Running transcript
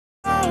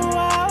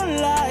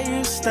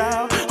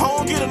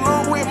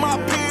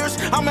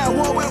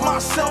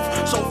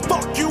myself, so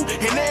fuck you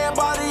and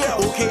everybody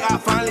else. Okay, I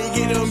finally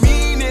get a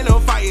meaning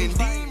of fighting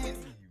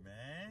demons.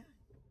 Man,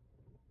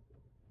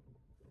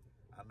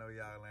 I know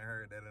y'all ain't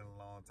heard that in a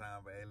long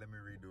time, but hey, let me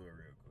redo it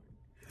real quick.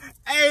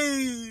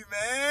 Hey,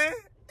 man,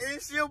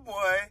 it's your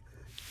boy,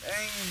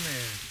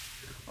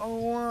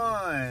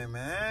 Damon01,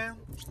 man.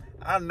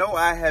 I know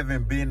I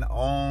haven't been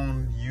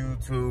on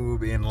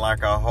YouTube in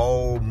like a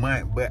whole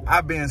month, but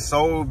I've been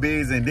so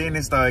busy, and then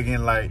it started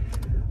getting like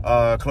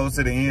close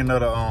to the end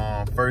of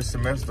the first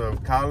semester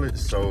of college,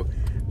 so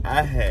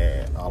I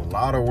had a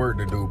lot of work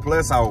to do.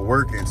 Plus I was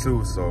working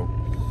too, so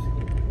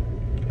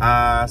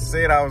I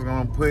said I was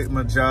gonna put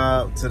my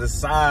job to the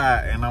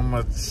side and I'm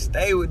gonna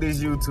stay with this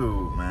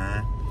YouTube,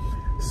 man.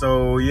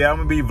 So yeah, I'm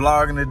gonna be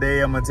vlogging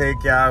today. I'm gonna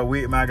take y'all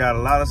with me. I got a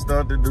lot of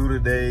stuff to do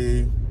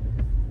today.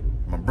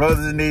 My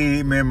brothers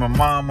need me, my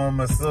mama,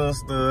 my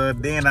sister.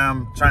 Then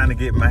I'm trying to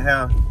get my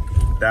hair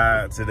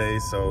dyed today.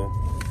 So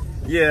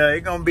yeah,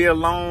 it's gonna be a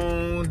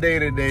long day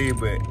today,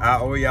 but I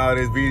owe y'all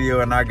this video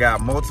and I got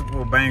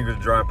multiple bangers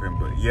dropping.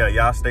 But yeah,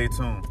 y'all stay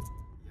tuned.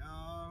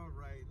 Y'all,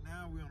 right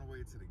now we're on the way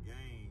to the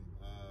game.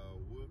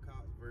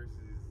 Wilcox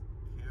versus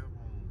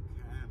Calhoun,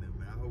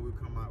 man. I hope we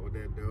come out with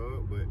that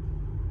dub, but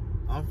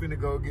I'm finna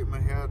go get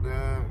my hair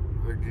dyed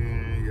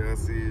again. Y'all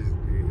see it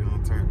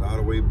turned all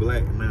the way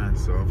black now,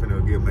 so I'm finna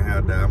go get my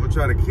hair dyed. I'm gonna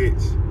try to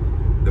catch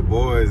the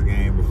boys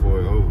game before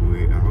it's over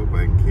with. I hope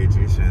I can catch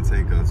it. It shouldn't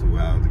take her 2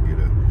 hours to get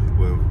her,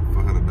 well,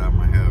 for her to dye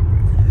my hair.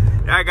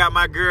 But I got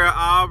my girl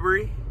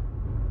Aubrey.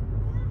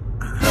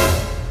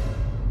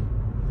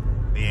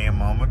 Me and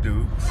Mama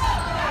Dukes.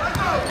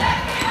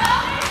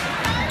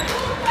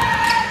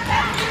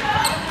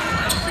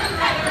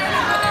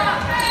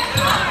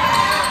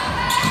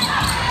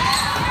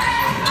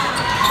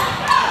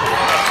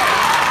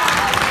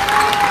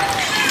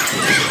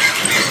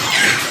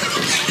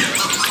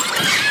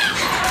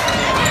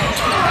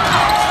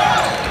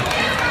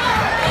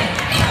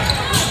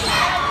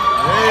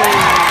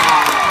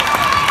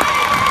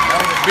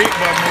 Big boy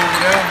move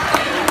there.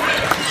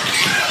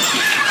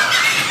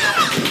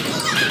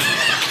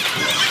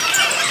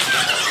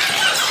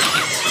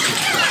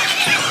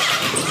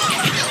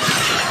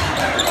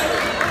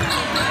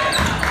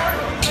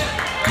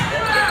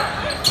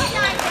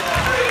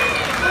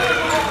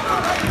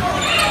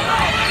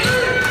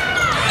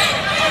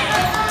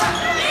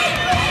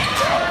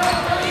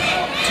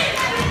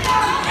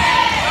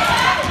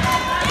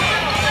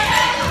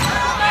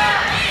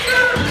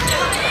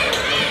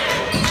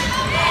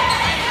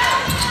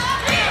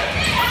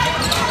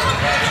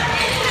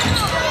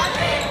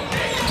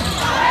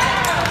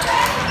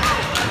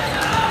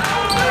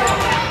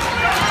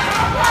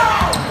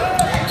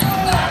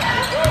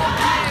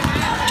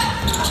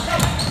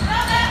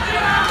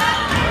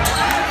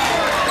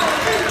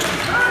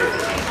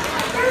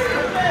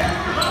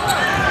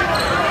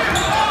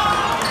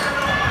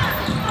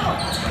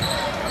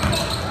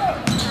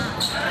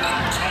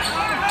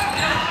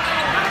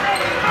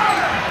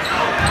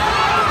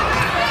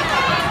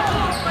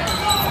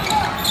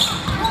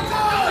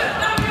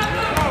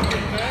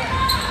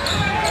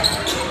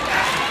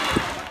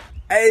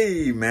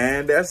 Hey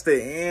man, that's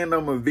the end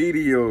of my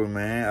video,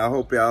 man. I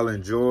hope y'all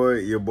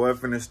enjoyed. Your boy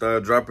finna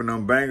start dropping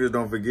them bangers.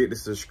 Don't forget to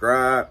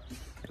subscribe,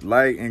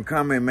 like, and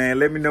comment, man.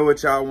 Let me know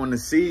what y'all want to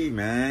see,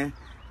 man.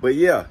 But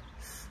yeah,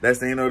 that's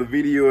the end of the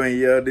video. And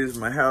yeah, this is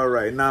my hair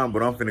right now,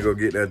 but I'm finna go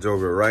get that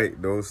joker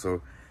right though.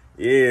 So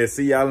yeah,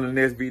 see y'all in the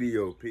next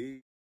video.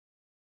 Peace.